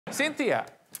Cynthia.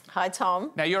 Hi,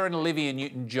 Tom. Now, you're an Olivia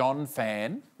Newton-John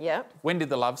fan. Yep. When did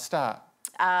the love start?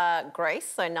 Greece,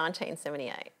 so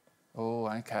 1978. Oh,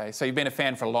 OK. So you've been a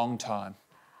fan for a long time.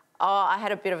 Oh, I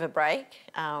had a bit of a break.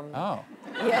 Oh.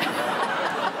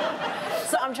 Yeah.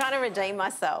 So I'm trying to redeem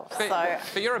myself.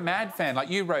 But you're a mad fan. Like,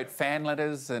 you wrote fan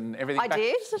letters and everything.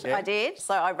 I did.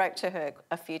 So I wrote to her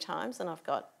a few times and I've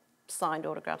got signed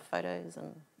autographed photos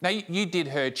and... Now, you did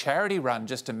her charity run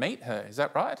just to meet her, is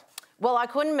that right? Well, I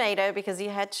couldn't meet her because you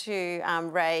had to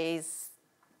raise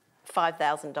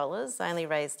 $5,000. I only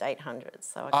raised $800,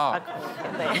 so I couldn't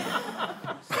get there.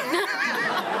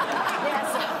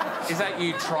 Yes. Is that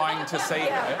you trying to see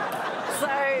her? So...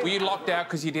 Were you locked out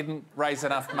because you didn't raise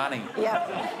enough money?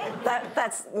 Yep.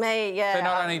 That's me, yeah. So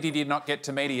not only did you not get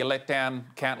to meet her, you let down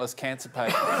countless cancer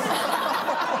patients.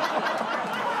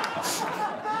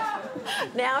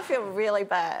 Now I feel really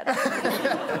bad.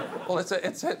 Well, it's a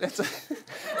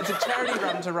charity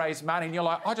run to raise money, and you're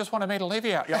like, I just want to meet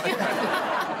Olivia. You're like,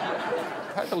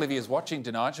 I hope Olivia's watching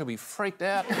tonight. She'll be freaked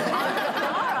out.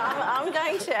 I'm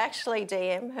going to actually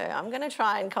DM her. I'm going to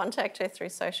try and contact her through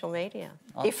social media,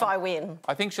 if I win.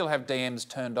 I think she'll have DMs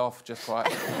turned off just quite...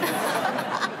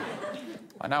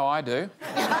 I know I do.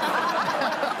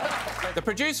 The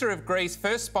producer of Grease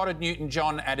first spotted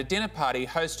Newton-John at a dinner party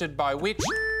hosted by which...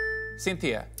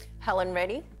 Cynthia? Helen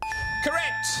Reddy.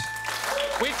 Correct!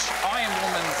 Which I Am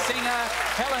Woman singer?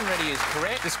 Helen Reddy is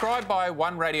correct. Described by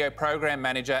one radio program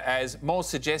manager as more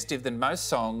suggestive than most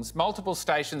songs, multiple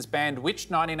stations banned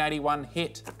which 1981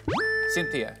 hit?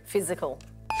 Cynthia? Physical.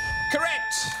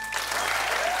 Correct!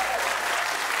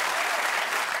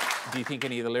 Do you think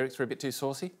any of the lyrics were a bit too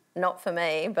saucy? Not for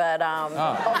me, but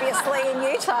obviously in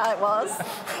Utah it was.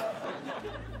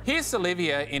 Here's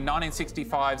Olivia in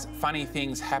 1965's Funny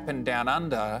Things Happen Down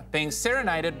Under being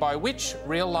serenaded by which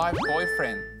real-life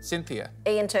boyfriend? Cynthia?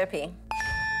 Ian Turpie.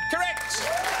 Correct!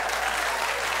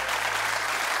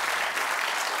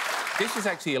 This was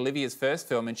actually Olivia's first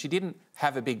film and she didn't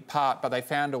have a big part, but they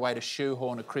found a way to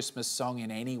shoehorn a Christmas song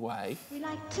in anyway. We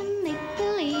like to make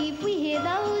believe we hear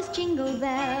those jingle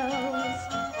bells.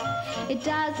 It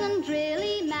doesn't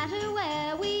really matter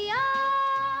where we are.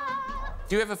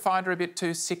 Do you ever find her a bit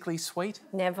too sickly sweet?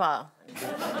 Never.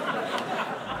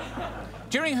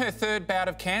 During her third bout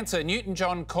of cancer,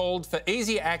 Newton-John called for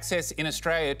easier access in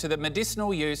Australia to the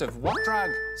medicinal use of what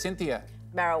drug? Cynthia?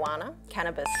 Marijuana.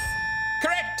 Cannabis.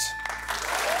 Correct!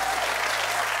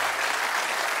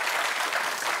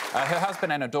 Her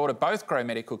husband and her daughter both grow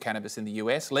medical cannabis in the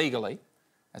US, legally,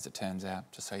 as it turns out,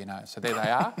 just so you know. So there they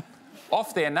are,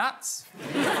 off their nuts.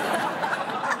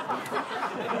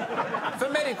 For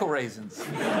medical reasons.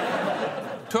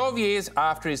 12 years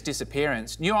after his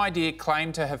disappearance, New Idea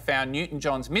claimed to have found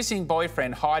Newton-John's missing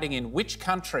boyfriend hiding in which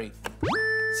country?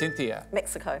 Cynthia?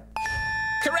 Mexico.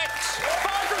 Correct!